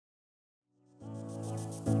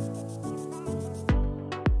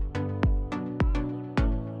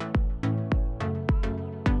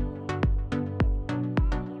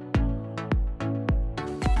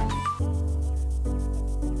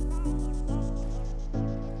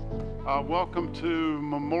Welcome to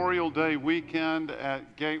Memorial Day weekend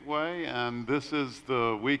at Gateway, and this is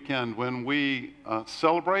the weekend when we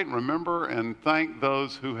celebrate, remember, and thank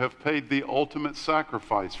those who have paid the ultimate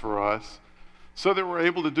sacrifice for us so that we're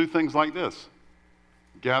able to do things like this,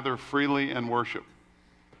 gather freely and worship.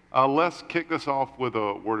 Let's kick this off with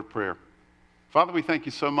a word of prayer. Father, we thank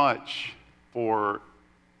you so much for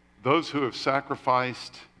those who have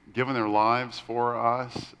sacrificed, given their lives for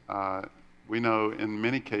us. We know in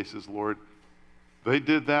many cases, Lord, they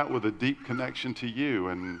did that with a deep connection to you.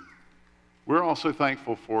 And we're also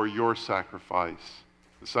thankful for your sacrifice,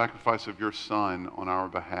 the sacrifice of your Son on our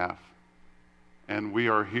behalf. And we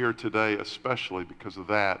are here today especially because of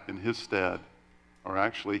that in his stead, or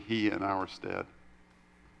actually he in our stead.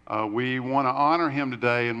 We want to honor him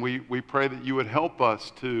today, and we pray that you would help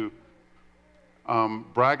us to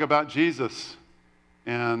brag about Jesus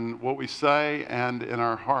in what we say and in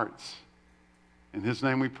our hearts. In his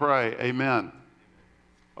name we pray, amen.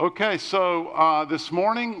 Okay, so this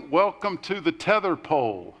morning, welcome to the tether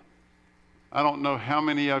pole. I don't know how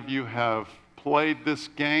many of you have played this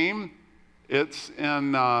game. It's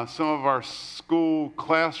in some of our school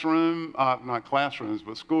classroom, not classrooms,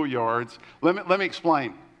 but schoolyards. Let me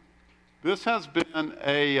explain. This has been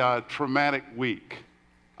a traumatic week.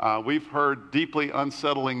 We've heard deeply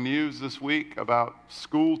unsettling news this week about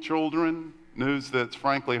school children, news that's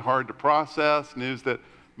frankly hard to process, news that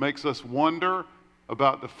makes us wonder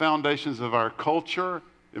about the foundations of our culture.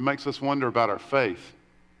 It makes us wonder about our faith.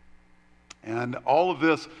 And all of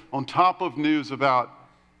this on top of news about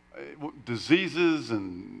diseases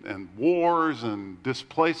and wars and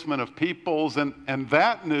displacement of peoples, and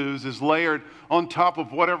that news is layered on top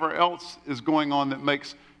of whatever else is going on that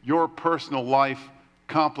makes your personal life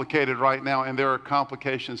complicated right now. And there are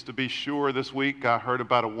complications to be sure. This week I heard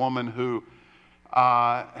about a woman who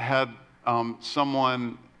had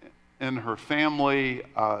someone in her family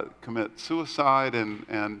commit suicide,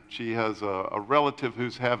 and she has a relative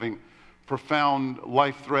who's having profound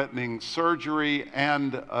life-threatening surgery,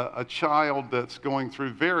 and a child that's going through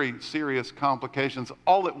very serious complications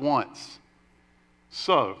all at once.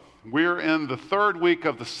 So we're in the third week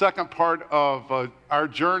of the second part of our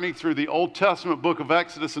journey through the Old Testament book of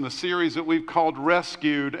Exodus in a series that we've called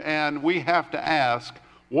Rescued, and we have to ask,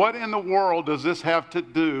 what in the world does this have to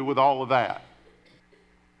do with all of that?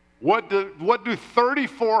 What do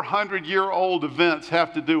 3,400-year-old events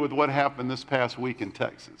have to do with what happened this past week in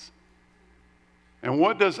Texas? And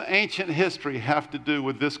what does ancient history have to do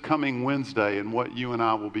with this coming Wednesday and what you and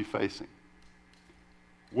I will be facing?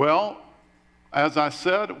 Well, as I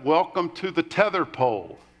said, welcome to the tether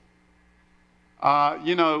pole.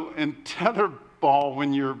 In tetherball,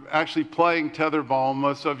 when you're actually playing tetherball,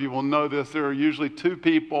 most of you will know this, there are usually two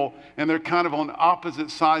people, and they're kind of on opposite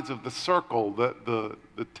sides of the circle that the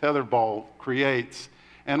tetherball creates.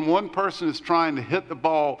 And one person is trying to hit the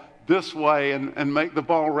ball this way and make the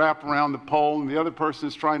ball wrap around the pole, and the other person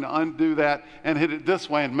is trying to undo that and hit it this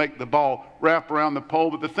way and make the ball wrap around the pole.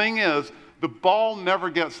 But the thing is, the ball never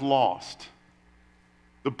gets lost.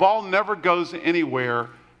 The ball never goes anywhere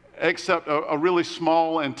except a really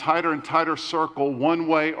small and tighter circle one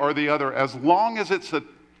way or the other. As long as it's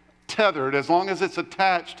tethered, as long as it's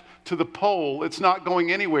attached to the pole, it's not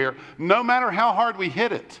going anywhere. No matter how hard we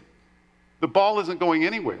hit it, the ball isn't going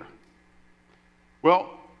anywhere.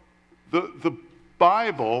 Well, the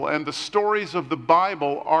Bible and the stories of the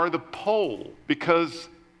Bible are the pole because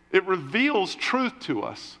it reveals truth to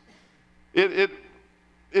us. It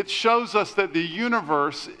shows us that the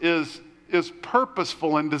universe is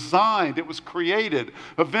purposeful and designed. It was created.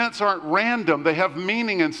 Events aren't random. They have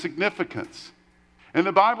meaning and significance. And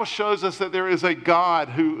the Bible shows us that there is a God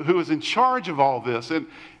who is in charge of all this. And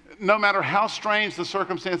no matter how strange the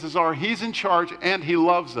circumstances are, he's in charge and he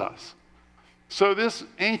loves us. So this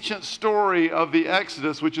ancient story of the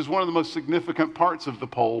Exodus, which is one of the most significant parts of the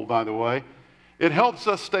pole, by the way, it helps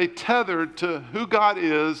us stay tethered to who God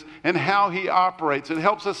is and how he operates. It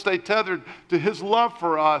helps us stay tethered to his love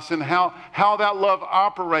for us and how that love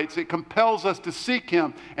operates. It compels us to seek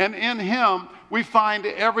him. And in him, we find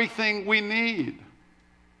everything we need.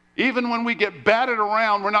 Even when we get batted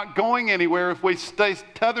around, we're not going anywhere if we stay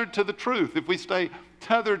tethered to the truth, if we stay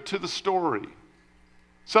tethered to the story.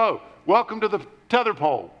 So, welcome to the tether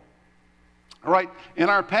pole. All right, in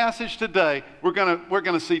our passage today, we're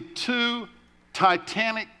gonna see two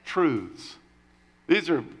titanic truths. These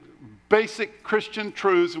are basic Christian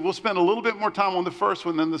truths. We'll spend a little bit more time on the first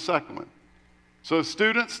one than the second one. So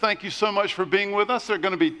students, thank you so much for being with us. There are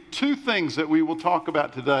going to be two things that we will talk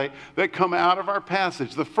about today that come out of our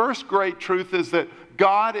passage. The first great truth is that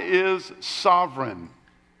God is sovereign.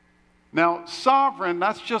 Now, sovereign,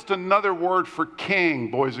 that's just another word for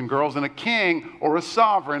king, boys and girls. And a king or a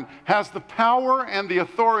sovereign has the power and the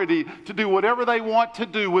authority to do whatever they want to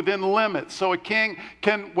do within limits. So a king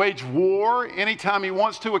can wage war anytime he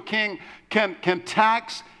wants to. A king can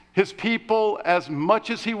tax his people as much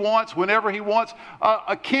as he wants, whenever he wants.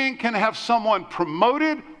 A king can have someone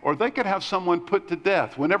promoted, or they could have someone put to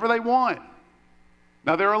death whenever they want.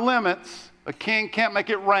 Now, there are limits. A king can't make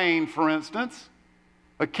it rain, for instance.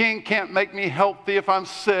 A king can't make me healthy if I'm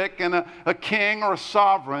sick, and a king or a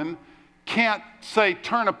sovereign can't, say,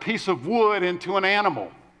 turn a piece of wood into an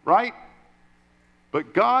animal, right?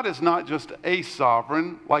 But God is not just a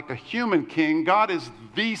sovereign like a human king. God is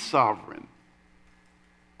the sovereign.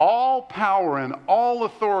 All power and all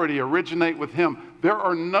authority originate with him. There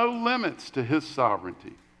are no limits to his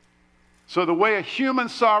sovereignty. So the way a human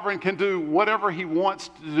sovereign can do whatever he wants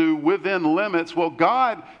to do within limits, well,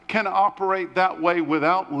 God can operate that way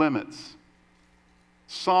without limits.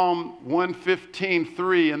 Psalm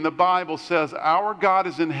 115:3 in the Bible says, "Our God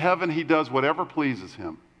is in heaven, he does whatever pleases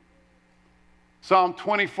him." Psalm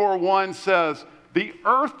 24:1 says, "The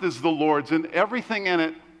earth is the Lord's and everything in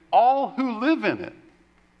it, all who live in it."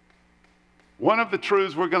 One of the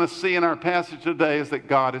truths we're going to see in our passage today is that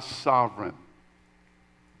God is sovereign.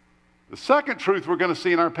 The second truth we're going to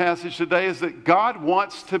see in our passage today is that God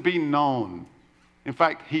wants to be known. In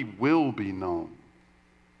fact, he will be known.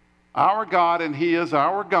 Our God, and he is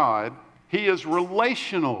our God, he is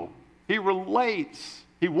relational. He relates.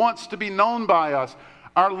 He wants to be known by us.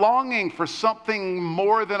 Our longing for something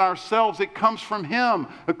more than ourselves, it comes from him.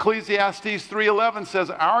 Ecclesiastes 3:11 says,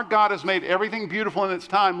 "Our God has made everything beautiful in its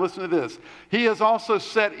time." Listen to this. "He has also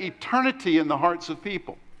set eternity in the hearts of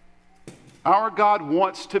people." Our God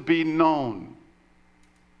wants to be known.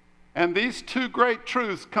 And these two great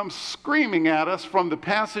truths come screaming at us from the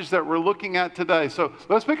passage that we're looking at today. So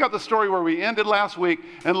let's pick up the story where we ended last week,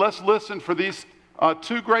 and let's listen for these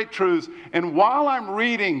two great truths. And while I'm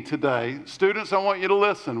reading today, students, I want you to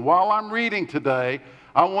listen. While I'm reading today,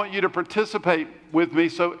 I want you to participate with me.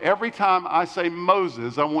 So every time I say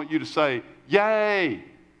Moses, I want you to say, "Yay."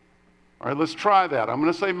 All right, let's try that. I'm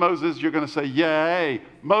going to say Moses. You're going to say, "Yay."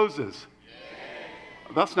 Moses.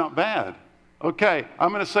 That's not bad. Okay, I'm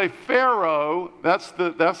going to say Pharaoh. That's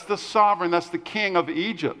the sovereign. That's the king of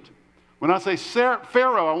Egypt. When I say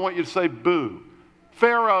Pharaoh, I want you to say boo.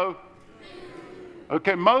 Pharaoh.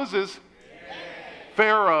 Okay, Moses.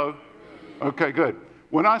 Pharaoh. Okay, good.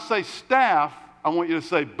 When I say staff, I want you to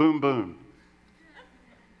say boom, boom.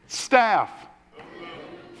 Staff.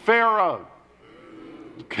 Pharaoh.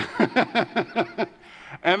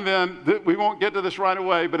 And then we won't get to this right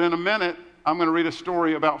away, but in a minute, I'm going to read a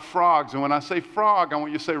story about frogs. And when I say frog, I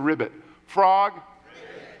want you to say ribbit. Frog.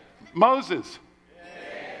 Ribbit. Moses.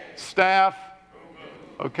 Ribbit. Staff.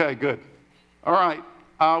 Okay, good. All right.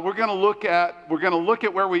 We're going to look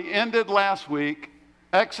at where we ended last week.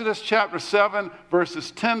 Exodus chapter 7, verses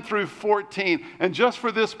 10 through 14. And just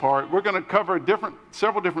for this part, we're going to cover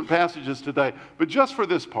several different passages today. But just for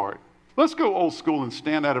this part, let's go old school and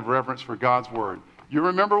stand out of reverence for God's word. You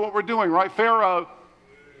remember what we're doing, right? Pharaoh.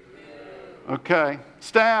 Okay.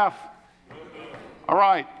 Staff. All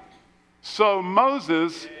right. So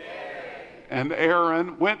Moses and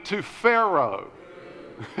Aaron went to Pharaoh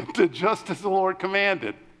to just as the Lord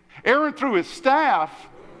commanded. Aaron threw his staff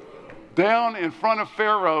down in front of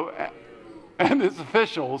Pharaoh and his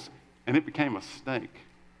officials, and it became a snake.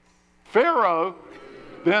 Pharaoh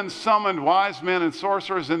then summoned wise men and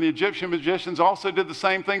sorcerers, and the Egyptian magicians also did the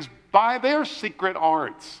same things by their secret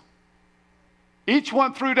arts. Each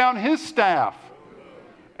one threw down his staff,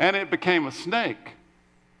 and it became a snake.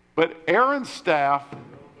 But Aaron's staff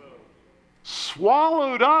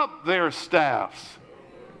swallowed up their staffs.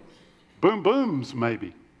 Boom booms,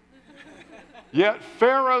 maybe. Yet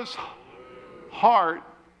Pharaoh's heart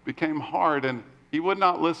became hard, and he would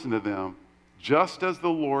not listen to them, just as the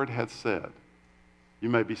Lord had said. You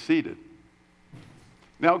may be seated.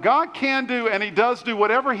 Now, God can do, and he does do,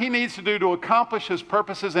 whatever he needs to do to accomplish his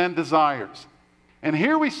purposes and desires. And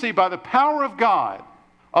here we see, by the power of God,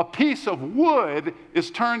 a piece of wood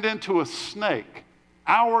is turned into a snake.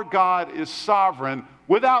 Our God is sovereign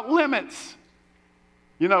without limits.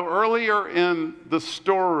 You know, earlier in the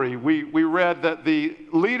story, we read that the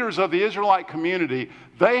leaders of the Israelite community,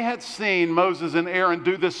 they had seen Moses and Aaron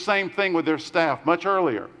do this same thing with their staff much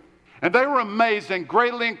earlier. And they were amazed and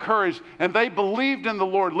greatly encouraged, and they believed in the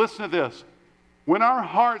Lord. Listen to this. When our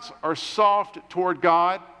hearts are soft toward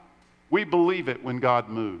God, we believe it when God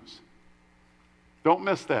moves. Don't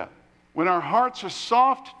miss that. When our hearts are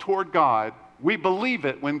soft toward God, we believe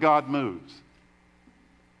it when God moves.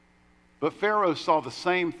 But Pharaoh saw the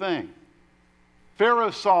same thing.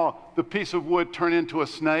 Pharaoh saw the piece of wood turn into a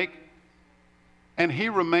snake, and he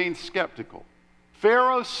remained skeptical.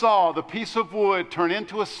 Pharaoh saw the piece of wood turn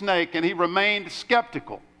into a snake, and he remained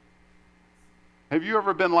skeptical. Have you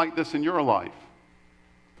ever been like this in your life?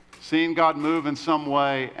 Seen God move in some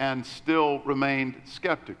way and still remained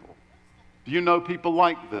skeptical? Do you know people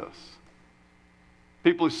like this?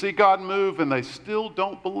 People who see God move and they still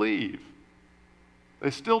don't believe.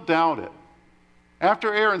 They still doubt it.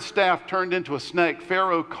 After Aaron's staff turned into a snake,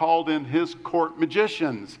 Pharaoh called in his court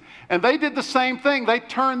magicians. And they did the same thing. They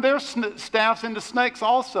turned their staffs into snakes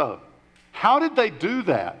also. How did they do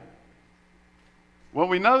that? Well,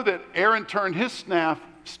 we know that Aaron turned his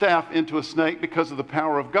staff into a snake because of the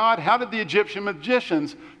power of God. How did the Egyptian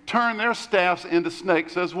magicians turn their staffs into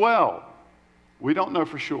snakes as well? We don't know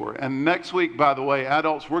for sure. And next week, by the way,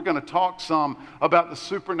 adults, we're going to talk some about the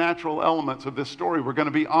supernatural elements of this story. We're going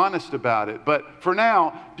to be honest about it. But for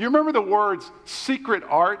now, do you remember the words secret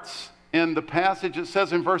arts in the passage? It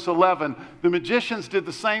says in verse 11, the magicians did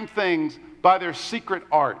the same things by their secret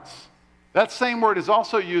arts. That same word is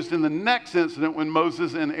also used in the next incident when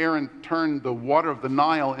Moses and Aaron turned the water of the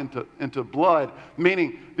Nile into blood,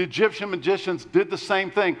 meaning the Egyptian magicians did the same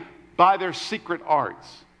thing by their secret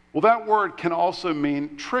arts. Well, that word can also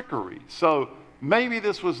mean trickery. So maybe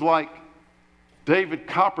this was like David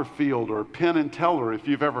Copperfield or Penn and Teller, if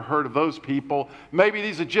you've ever heard of those people. Maybe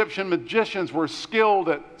these Egyptian magicians were skilled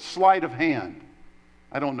at sleight of hand.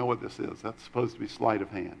 I don't know what this is. That's supposed to be sleight of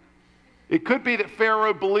hand. It could be that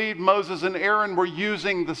Pharaoh believed Moses and Aaron were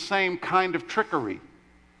using the same kind of trickery.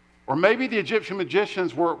 Or maybe the Egyptian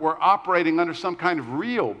magicians were operating under some kind of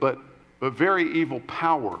real but very evil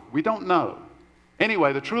power. We don't know.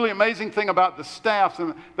 Anyway, the truly amazing thing about the staffs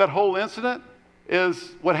and that whole incident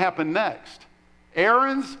is what happened next.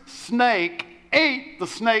 Aaron's snake ate the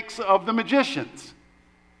snakes of the magicians.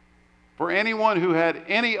 For anyone who had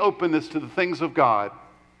any openness to the things of God,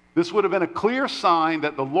 this would have been a clear sign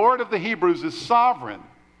that the Lord of the Hebrews is sovereign.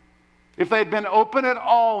 If they had been open at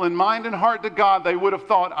all in mind and heart to God, they would have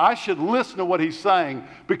thought, I should listen to what he's saying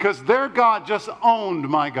because their God just owned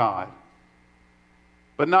my God.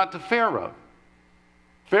 But not to Pharaoh.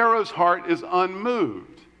 Pharaoh's heart is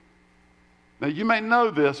unmoved. Now, you may know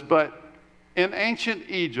this, but in ancient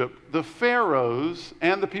Egypt, the pharaohs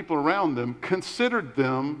and the people around them considered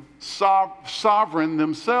them sovereign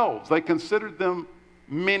themselves. They considered them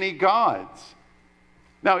many gods.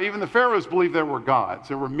 Now, even the pharaohs believed there were gods.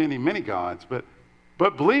 There were many, many gods. But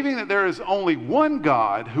believing that there is only one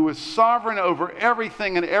God who is sovereign over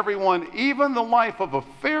everything and everyone, even the life of a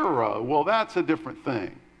pharaoh, well, that's a different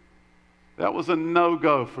thing. That was a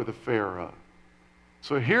no-go for the Pharaoh.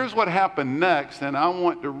 So here's what happened next, and I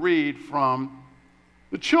want to read from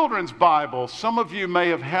the children's Bible. Some of you may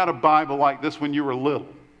have had a Bible like this when you were little.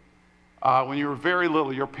 When you were very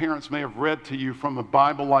little, your parents may have read to you from a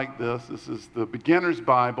Bible like this. This is the beginner's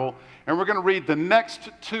Bible. And we're going to read the next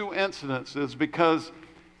two incidences because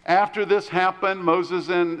after this happened, Moses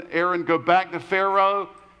and Aaron go back to Pharaoh,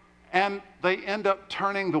 and they end up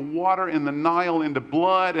turning the water in the Nile into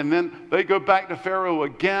blood, and then they go back to Pharaoh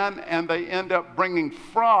again, and they end up bringing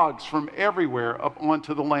frogs from everywhere up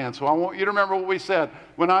onto the land. So I want you to remember what we said.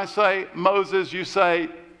 When I say Moses, you say,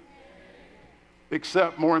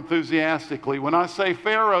 except more enthusiastically. When I say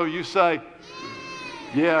Pharaoh, you say,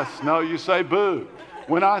 yes, no, you say boo.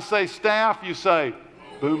 When I say staff, you say,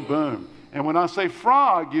 boom, boom. And when I say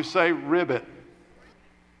frog, you say ribbit.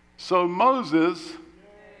 So Moses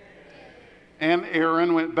and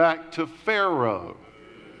Aaron went back to Pharaoh.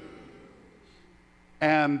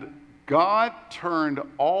 And God turned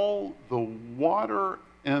all the water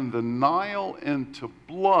in the Nile into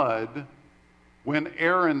blood when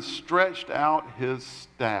Aaron stretched out his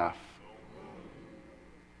staff.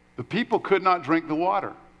 The people could not drink the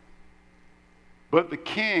water, but the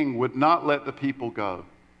king would not let the people go.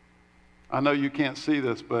 I know you can't see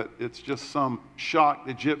this, but it's just some shocked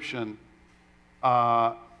Egyptian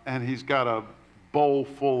and he's got a bowl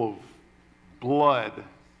full of blood,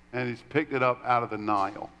 and he's picked it up out of the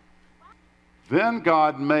Nile. Then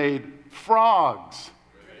God made frogs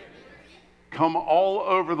come all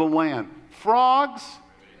over the land. Frogs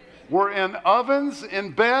were in ovens, in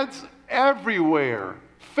beds, everywhere.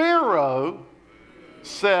 Pharaoh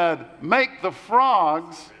said, make the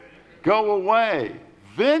frogs go away.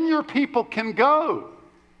 Then your people can go.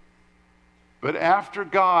 But after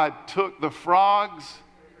God took the frogs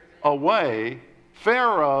away,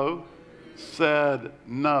 Pharaoh said,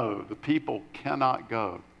 no, the people cannot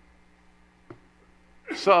go.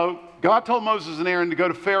 So God told Moses and Aaron to go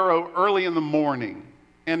to Pharaoh early in the morning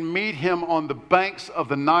and meet him on the banks of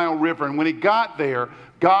the Nile River. And when he got there,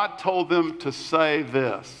 God told them to say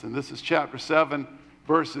this. And this is chapter 7,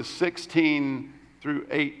 verses 16 through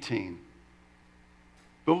 18.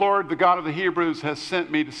 The Lord, the God of the Hebrews, has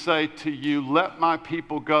sent me to say to you, let my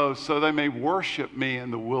people go so they may worship me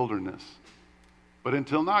in the wilderness. But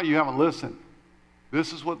until now, you haven't listened.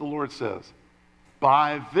 This is what the Lord says.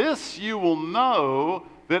 By this you will know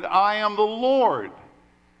that I am the Lord.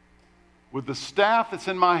 With the staff that's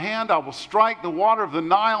in my hand, I will strike the water of the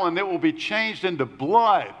Nile, and it will be changed into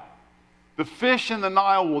blood. The fish in the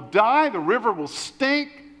Nile will die, the river will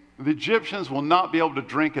stink, and the Egyptians will not be able to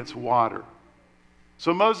drink its water.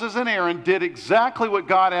 So Moses and Aaron did exactly what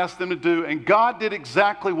God asked them to do, and God did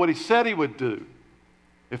exactly what he said he would do.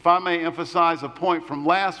 If I may emphasize a point from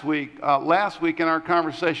last week in our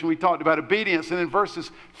conversation, we talked about obedience. And in verses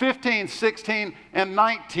 15, 16, and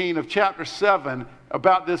 19 of chapter 7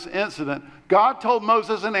 about this incident, God told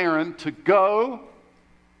Moses and Aaron to go,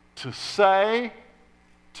 to say,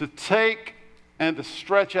 to take, and to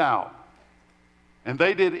stretch out. And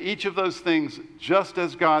they did each of those things just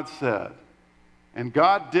as God said. And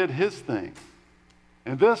God did his thing.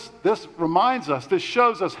 And this reminds us, this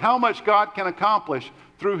shows us how much God can accomplish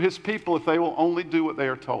through his people if they will only do what they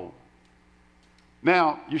are told.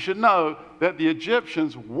 Now, you should know that the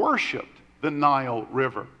Egyptians worshiped the Nile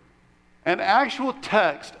River. An actual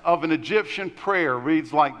text of an Egyptian prayer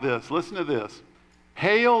reads like this. Listen to this.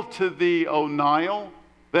 Hail to thee, O Nile,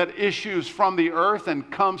 that issues from the earth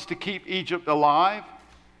and comes to keep Egypt alive.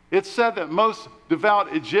 It's said that most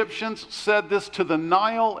devout Egyptians said this to the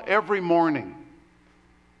Nile every morning.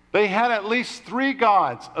 They had at least 3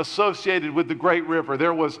 gods associated with the great river.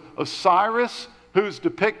 There was Osiris, who's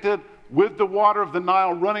depicted with the water of the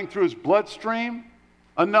Nile running through his bloodstream.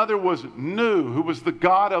 Another was Nu, who was the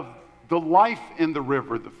god of the life in the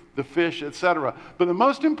river, the fish, etc. But the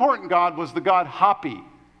most important god was the god Hapi.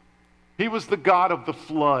 He was the god of the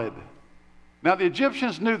flood. Now, the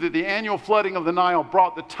Egyptians knew that the annual flooding of the Nile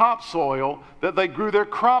brought the topsoil that they grew their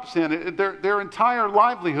crops in. Their entire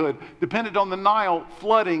livelihood depended on the Nile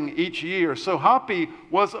flooding each year. So Hapi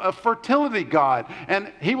was a fertility god,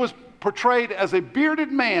 and he was portrayed as a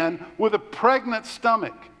bearded man with a pregnant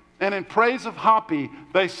stomach. And in praise of Hapi,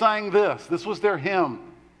 they sang this. This was their hymn.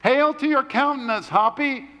 Hail to your countenance,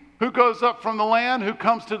 Hapi, who goes up from the land, who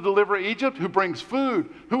comes to deliver Egypt, who brings food,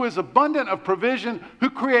 who is abundant of provision, who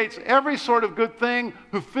creates every sort of good thing,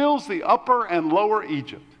 who fills the upper and lower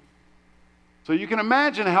Egypt. So you can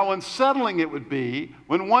imagine how unsettling it would be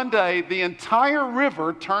when one day the entire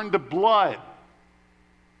river turned to blood.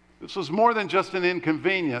 This was more than just an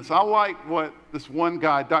inconvenience. I like what this one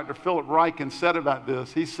guy, Dr. Philip Ryken, said about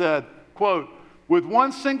this. He said, quote, with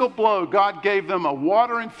one single blow, God gave them a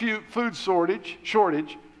water and food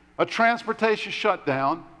shortage, a transportation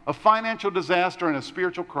shutdown, a financial disaster, and a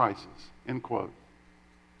spiritual crisis, end quote.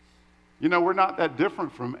 You know, we're not that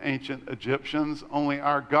different from ancient Egyptians, only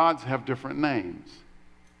our gods have different names.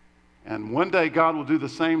 And one day God will do the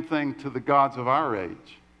same thing to the gods of our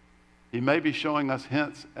age. He may be showing us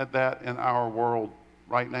hints at that in our world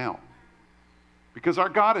right now. Because our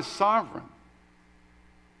God is sovereign.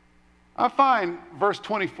 I find verse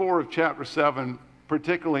 24 of chapter 7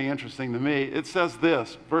 particularly interesting to me. It says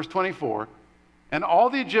this, verse 24, and all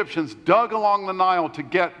the Egyptians dug along the Nile to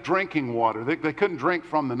get drinking water. They couldn't drink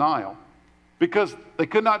from the Nile because they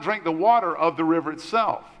could not drink the water of the river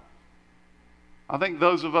itself. I think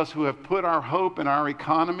those of us who have put our hope in our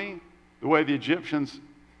economy, the way the Egyptians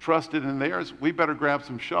trusted in theirs, we better grab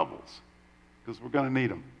some shovels because we're going to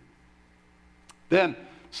need them. Then,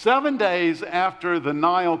 7 days after the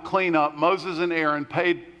Nile cleanup, Moses and Aaron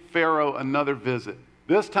paid Pharaoh another visit.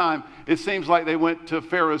 This time, it seems like they went to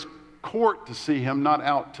Pharaoh's court to see him, not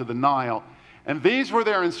out to the Nile. And these were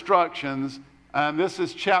their instructions, and this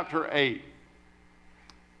is chapter 8.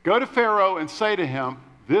 Go to Pharaoh and say to him,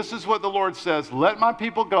 this is what the Lord says, let my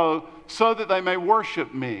people go so that they may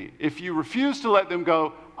worship me. If you refuse to let them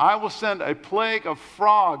go, I will send a plague of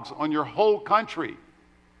frogs on your whole country.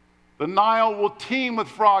 The Nile will teem with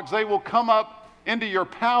frogs. They will come up into your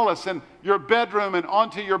palace and your bedroom and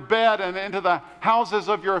onto your bed and into the houses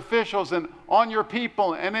of your officials and on your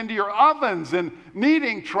people and into your ovens and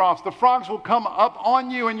kneading troughs. The frogs will come up on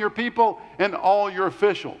you and your people and all your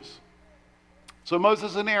officials. So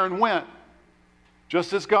Moses and Aaron went,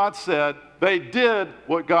 just as God said. They did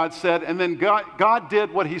what God said, and then God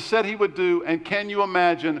did what he said he would do, and can you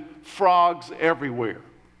imagine frogs everywhere?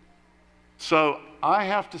 So I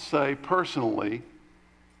have to say personally,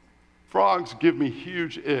 frogs give me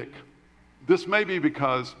huge ick. This may be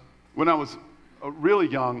because when I was really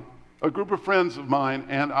young, a group of friends of mine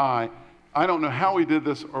and I I don't know how we did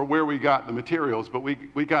this or where we got the materials, but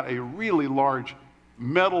we got a really large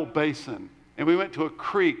metal basin. And we went to a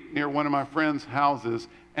creek near one of my friend's houses,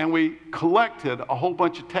 and we collected a whole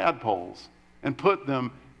bunch of tadpoles and put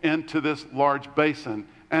them into this large basin.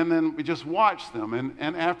 And then we just watched them.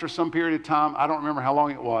 And after some period of time, I don't remember how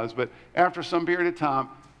long it was, but after some period of time,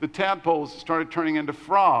 the tadpoles started turning into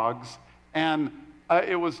frogs. And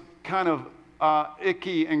it was kind of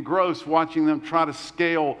icky and gross watching them try to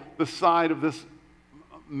scale the side of this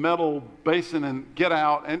metal basin and get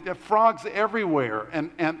out. And frogs everywhere.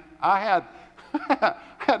 And I had,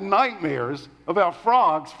 had nightmares about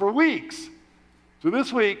frogs for weeks. So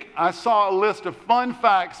this week, I saw a list of fun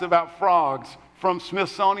facts about frogs from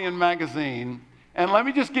Smithsonian Magazine. And let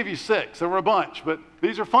me just give you 6. There were a bunch, but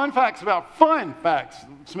these are fun facts,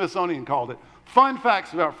 Smithsonian called it. Fun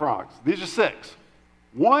facts about frogs. These are 6.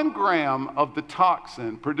 1 gram of the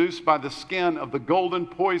toxin produced by the skin of the golden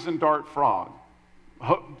poison dart frog.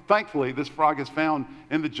 Thankfully, this frog is found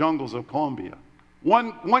in the jungles of Colombia.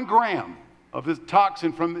 1 gram of this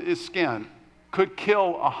toxin from his skin could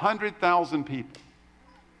kill 100,000 people.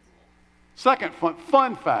 Second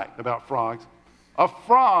fun fact about frogs. A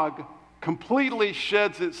frog completely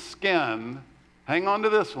sheds its skin, hang on to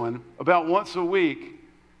this one, about once a week.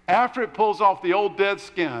 After it pulls off the old dead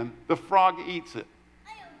skin, the frog eats it.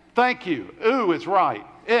 Thank you. Ooh, it's right.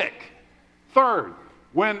 Ick. Third,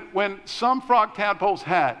 when some frog tadpoles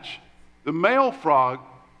hatch, the male frog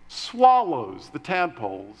swallows the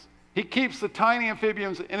tadpoles. He keeps the tiny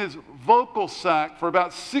amphibians in his vocal sac for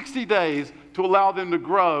about 60 days to allow them to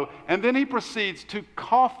grow, and then he proceeds to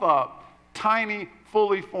cough up tiny,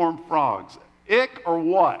 fully formed frogs. Ick or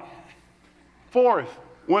what? Fourth,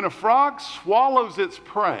 when a frog swallows its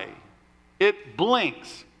prey, it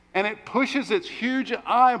blinks and it pushes its huge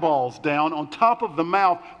eyeballs down on top of the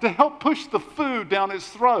mouth to help push the food down its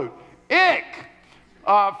throat. Ick!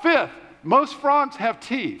 Fifth, most frogs have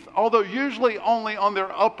teeth, although usually only on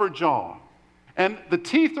their upper jaw. And the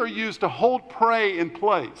teeth are used to hold prey in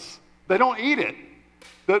place. They don't eat it.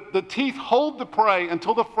 The teeth hold the prey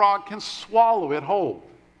until the frog can swallow it whole.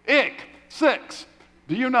 Ick. 6,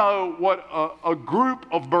 do you know what a group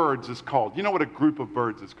of birds is called? You know what a group of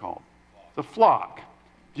birds is called? It's a flock.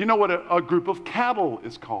 Do you know what a group of cattle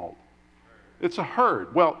is called? It's a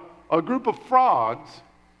herd. Well, a group of frogs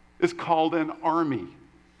is called an army.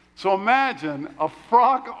 So imagine a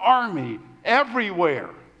frog army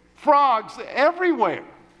everywhere. Frogs everywhere.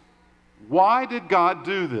 Why did God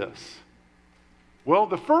do this? Well,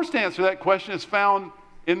 the first answer to that question is found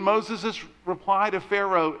in Moses' reply to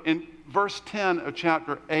Pharaoh in verse 10 of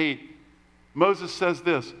chapter 8. Moses says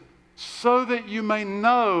this, so that you may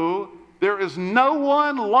know there is no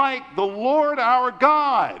one like the Lord our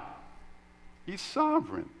God. He's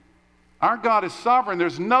sovereign. Our God is sovereign.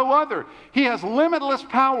 There's no other. He has limitless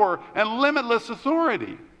power and limitless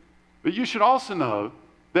authority. But you should also know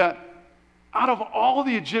that out of all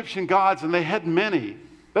the Egyptian gods, and they had many,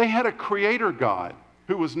 they had a creator god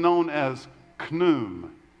who was known as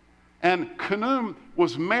Khnum. And Khnum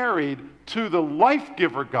was married to the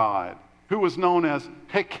life-giver god who was known as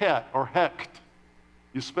Heket or Hecht.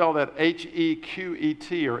 You spell that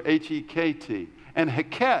H-E-Q-E-T or H-E-K-T. And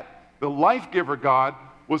Heket, the life-giver god,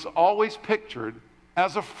 was always pictured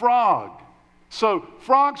as a frog. So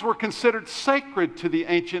frogs were considered sacred to the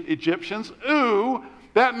ancient Egyptians. Ooh,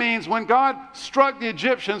 that means when God struck the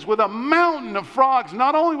Egyptians with a mountain of frogs,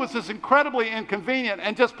 not only was this incredibly inconvenient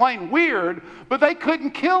and just plain weird, but they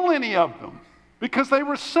couldn't kill any of them because they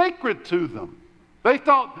were sacred to them. They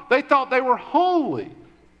thought they were holy.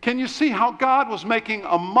 Can you see how God was making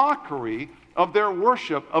a mockery of their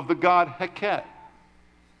worship of the god Heket?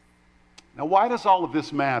 Now, why does all of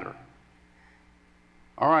this matter?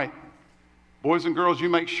 All right, boys and girls, you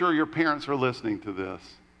make sure your parents are listening to this.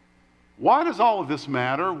 Why does all of this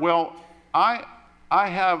matter? Well, I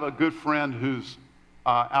have a good friend who's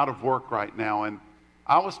out of work right now, and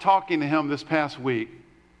I was talking to him this past week,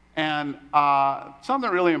 and something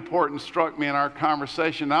really important struck me in our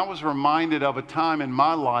conversation. I was reminded of a time in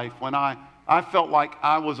my life when I felt like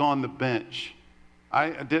I was on the bench.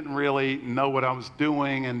 I didn't really know what I was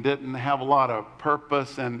doing and didn't have a lot of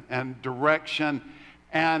purpose and direction.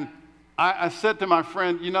 And I said to my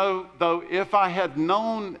friend, you know, though, if I had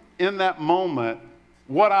known in that moment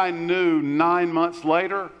what I knew 9 months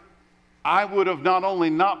later, I would have not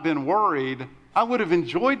only not been worried, I would have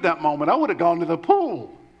enjoyed that moment. I would have gone to the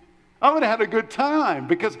pool. I would have had a good time,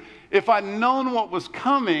 because if I'd known what was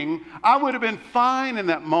coming, I would have been fine in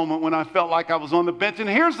that moment when I felt like I was on the bench. And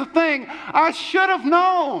here's the thing, I should have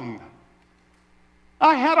known.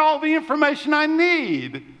 I had all the information I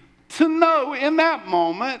need to know in that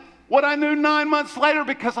moment what I knew 9 months later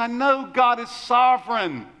because I know God is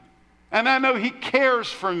sovereign. And I know He cares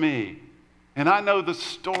for me. And I know the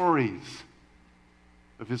stories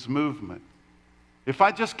of His movement. If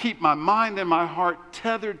I just keep my mind and my heart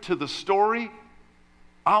tethered to the story,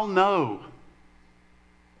 I'll know.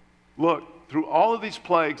 Look, through all of these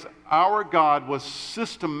plagues, our God was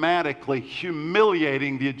systematically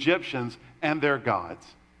humiliating the Egyptians and their gods.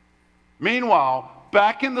 Meanwhile,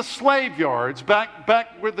 back in the slave yards, back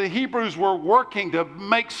where the Hebrews were working to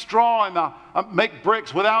make straw and make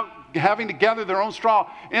bricks without having to gather their own straw,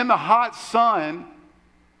 in the hot sun,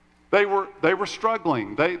 they were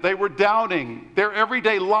struggling. They were doubting. Their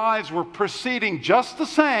everyday lives were proceeding just the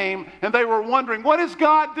same, and they were wondering, what is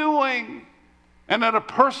God doing? And at a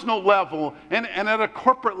personal level and at a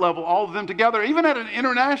corporate level, all of them together, even at an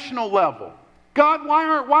international level. God, why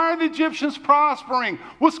are the Egyptians prospering?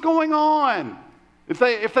 What's going on? If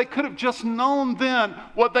they could have just known then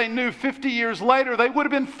what they knew 50 years later, they would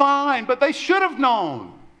have been fine, but they should have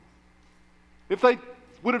known. If they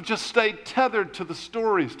would have just stayed tethered to the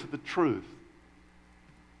stories, to the truth.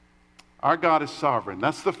 Our God is sovereign.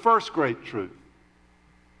 That's the first great truth.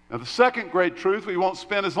 Now, the second great truth, we won't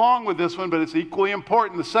spend as long with this one, but it's equally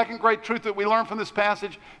important. The second great truth that we learn from this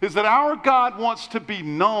passage is that our God wants to be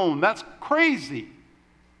known. That's crazy.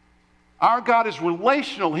 Our God is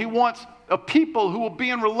relational. He wants a people who will be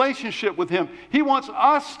in relationship with Him. He wants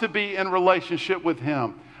us to be in relationship with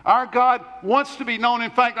Him. Our God wants to be known.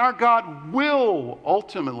 In fact, our God will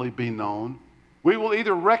ultimately be known. We will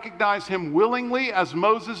either recognize Him willingly, as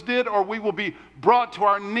Moses did, or we will be brought to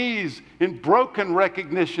our knees in broken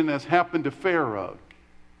recognition, as happened to Pharaoh.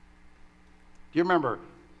 Do you remember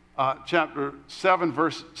chapter 7,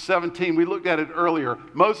 verse 17? We looked at it earlier.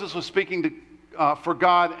 Moses was speaking for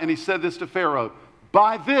God, and he said this to Pharaoh,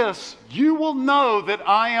 "By this you will know that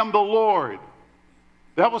I am the Lord."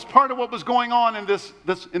 That was part of what was going on in this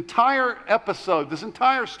entire episode, this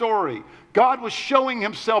entire story. God was showing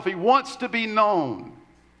Himself. He wants to be known.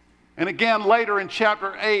 And again, later in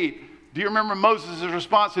chapter 8, do you remember Moses'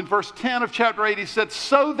 response in verse 10 of chapter 8? He said,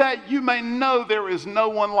 "So that you may know there is no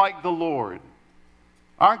one like the Lord."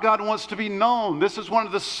 Our God wants to be known. This is one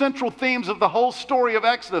of the central themes of the whole story of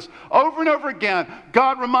Exodus. Over and over again,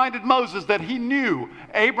 God reminded Moses that He knew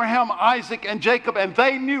Abraham, Isaac, and Jacob, and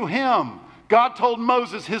they knew Him. God told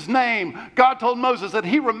Moses His name. God told Moses that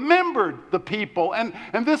He remembered the people. And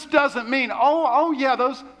this doesn't mean, oh yeah,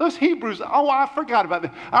 those Hebrews, I forgot about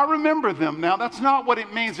them. I remember them now. That's not what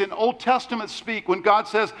it means in Old Testament speak. When God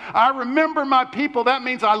says, I remember my people, that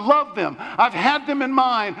means I love them. I've had them in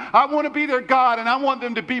mind. I want to be their God, and I want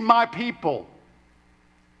them to be my people.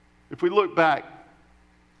 If we look back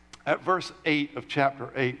at verse 8 of chapter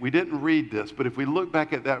 8, we didn't read this, but if we look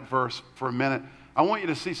back at that verse for a minute, I want you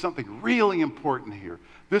to see something really important here.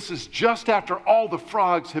 This is just after all the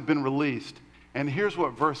frogs have been released. And here's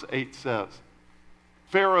what verse 8 says.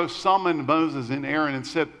 Pharaoh summoned Moses and Aaron and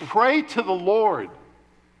said, "Pray to the Lord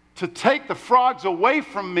to take the frogs away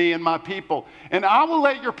from me and my people, and I will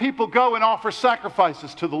let your people go and offer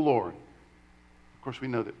sacrifices to the Lord." Of course, we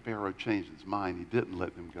know that Pharaoh changed his mind. He didn't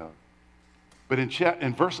let them go. But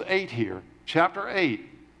in verse 8 here, chapter 8,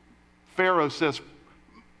 Pharaoh says,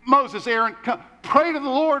 "Moses, Aaron, come, pray to the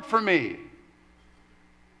Lord for me."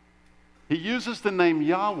 He uses the name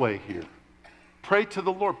Yahweh here. Pray to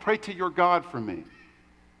the Lord. Pray to your God for me.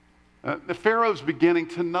 The Pharaoh's beginning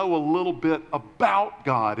to know a little bit about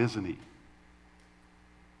God, isn't he?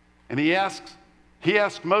 And he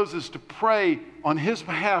asked Moses to pray on his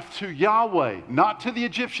behalf to Yahweh, not to the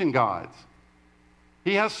Egyptian gods.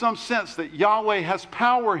 He has some sense that Yahweh has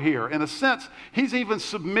power here. In a sense, he's even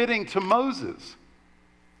submitting to Moses.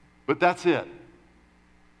 But that's it.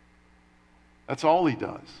 That's all he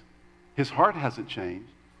does. His heart hasn't changed.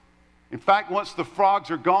 In fact, once the frogs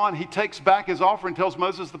are gone, he takes back his offer and tells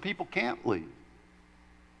Moses the people can't leave.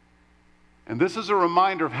 And this is a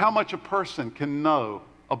reminder of how much a person can know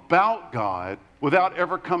about God without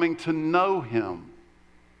ever coming to know Him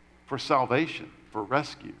for salvation, for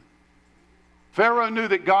rescue. Pharaoh knew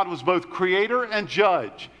that God was both creator and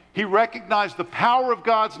judge. He recognized the power of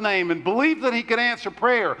God's name and believed that He could answer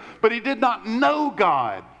prayer, but he did not know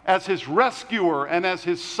God as his rescuer and as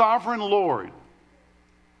his sovereign Lord.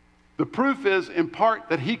 The proof is, in part,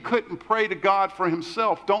 that he couldn't pray to God for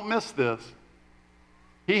himself. Don't miss this.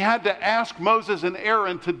 He had to ask Moses and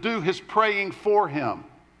Aaron to do his praying for him.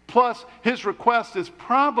 Plus, his request is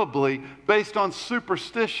probably based on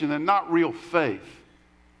superstition and not real faith.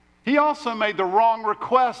 He also made the wrong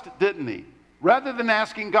request, didn't he? Rather than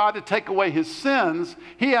asking God to take away his sins,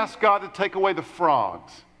 he asked God to take away the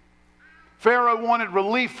frogs. Pharaoh wanted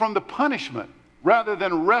relief from the punishment, rather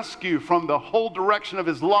than rescue from the whole direction of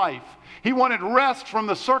his life. He wanted rest from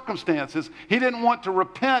the circumstances. He didn't want to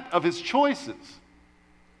repent of his choices.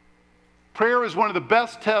 Prayer is one of the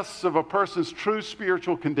best tests of a person's true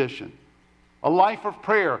spiritual condition. A life of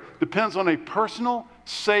prayer depends on a personal,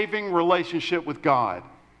 saving relationship with God.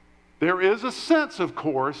 There is a sense, of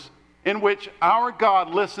course, in which our God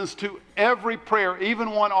listens to every prayer,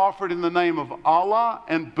 even one offered in the name of Allah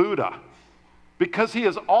and Buddha. Because he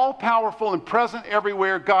is all-powerful and present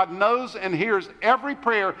everywhere, God knows and hears every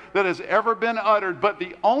prayer that has ever been uttered. But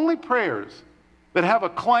the only prayers that have a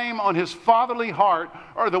claim on his fatherly heart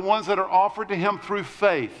are the ones that are offered to him through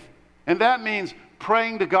faith. And that means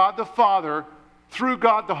praying to God the Father through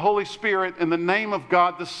God the Holy Spirit in the name of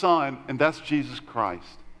God the Son, and that's Jesus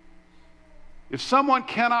Christ. If someone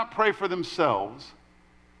cannot pray for themselves,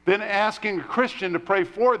 then asking a Christian to pray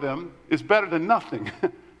for them is better than nothing.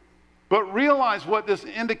 But realize what this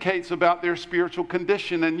indicates about their spiritual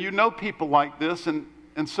condition. And you know people like this, and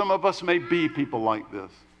some of us may be people like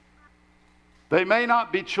this. They may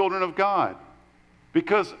not be children of God.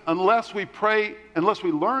 Because unless we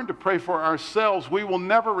learn to pray for ourselves, we will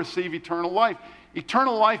never receive eternal life.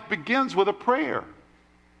 Eternal life begins with a prayer.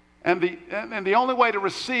 And the only way to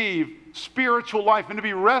receive spiritual life and to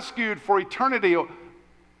be rescued for eternity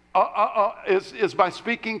is by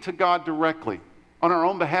speaking to God directly on our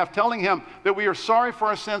own behalf, telling him that we are sorry for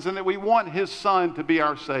our sins and that we want his Son to be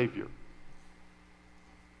our Savior.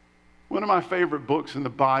 One of my favorite books in the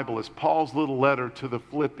Bible is Paul's little letter to the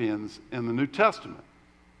Philippians in the New Testament.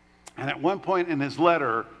 And at one point in his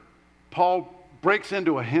letter, Paul breaks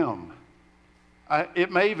into a hymn. This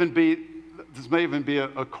may even be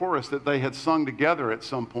a chorus that they had sung together at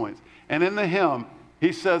some point. And in the hymn,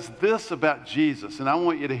 he says this about Jesus, and I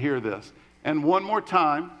want you to hear this. And one more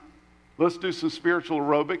time, let's do some spiritual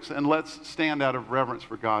aerobics, and let's stand out of reverence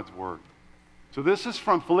for God's word. So this is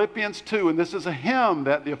from Philippians 2, and this is a hymn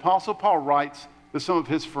that the Apostle Paul writes to some of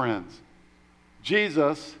his friends.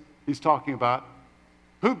 Jesus, he's talking about,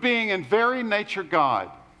 who being in very nature God,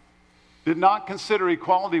 did not consider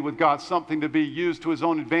equality with God something to be used to his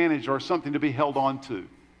own advantage or something to be held on to.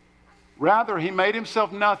 Rather, he made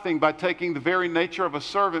himself nothing by taking the very nature of a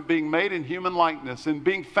servant, being made in human likeness, and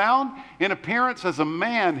being found in appearance as a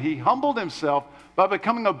man, he humbled himself by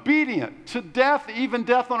becoming obedient to death, even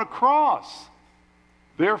death on a cross.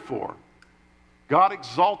 Therefore, God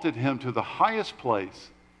exalted him to the highest place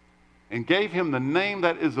and gave him the name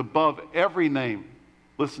that is above every name.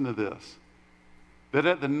 Listen to this. That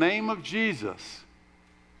at the name of Jesus,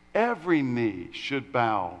 every knee should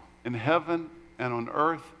bow in heaven and on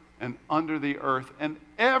earth and under the earth, and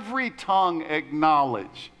every tongue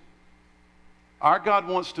acknowledge. Our God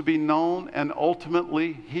wants to be known, and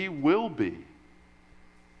ultimately he will be.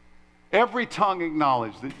 Every tongue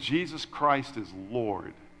acknowledge that Jesus Christ is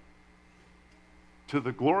Lord, to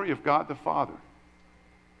the glory of God the Father.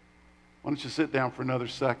 Why don't you sit down for another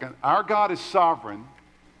second? Our God is sovereign,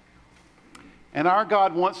 and our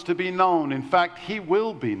God wants to be known. In fact, he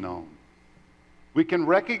will be known. We can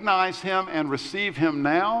recognize him and receive him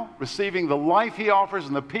now, receiving the life he offers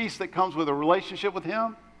and the peace that comes with a relationship with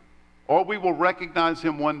him, or we will recognize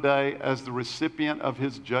him one day as the recipient of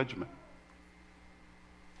his judgment.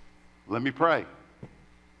 Let me pray.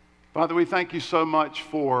 Father, we thank you so much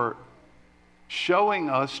for showing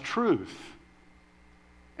us truth.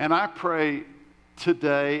 And I pray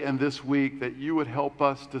today and this week that you would help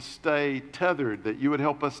us to stay tethered, that you would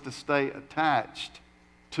help us to stay attached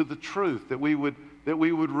to the truth, that we would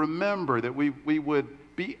remember, that we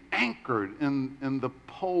would be anchored in the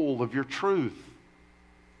pole of your truth,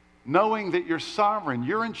 knowing that you're sovereign,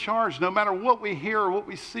 you're in charge. No matter what we hear or what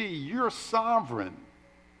we see, you're sovereign.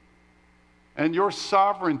 And your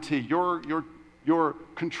sovereignty, your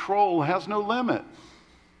control has no limit.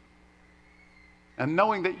 And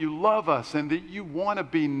knowing that you love us and that you want to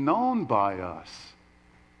be known by us,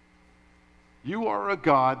 you are a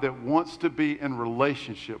God that wants to be in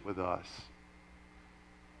relationship with us.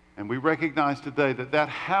 And we recognize today that that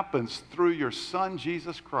happens through your Son,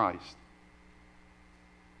 Jesus Christ.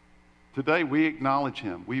 Today we acknowledge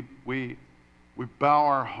him. We bow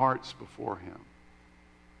our hearts before him.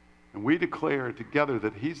 And we declare together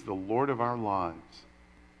that he's the Lord of our lives.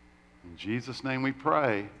 In Jesus' name we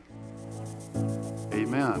pray.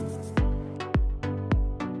 Amen.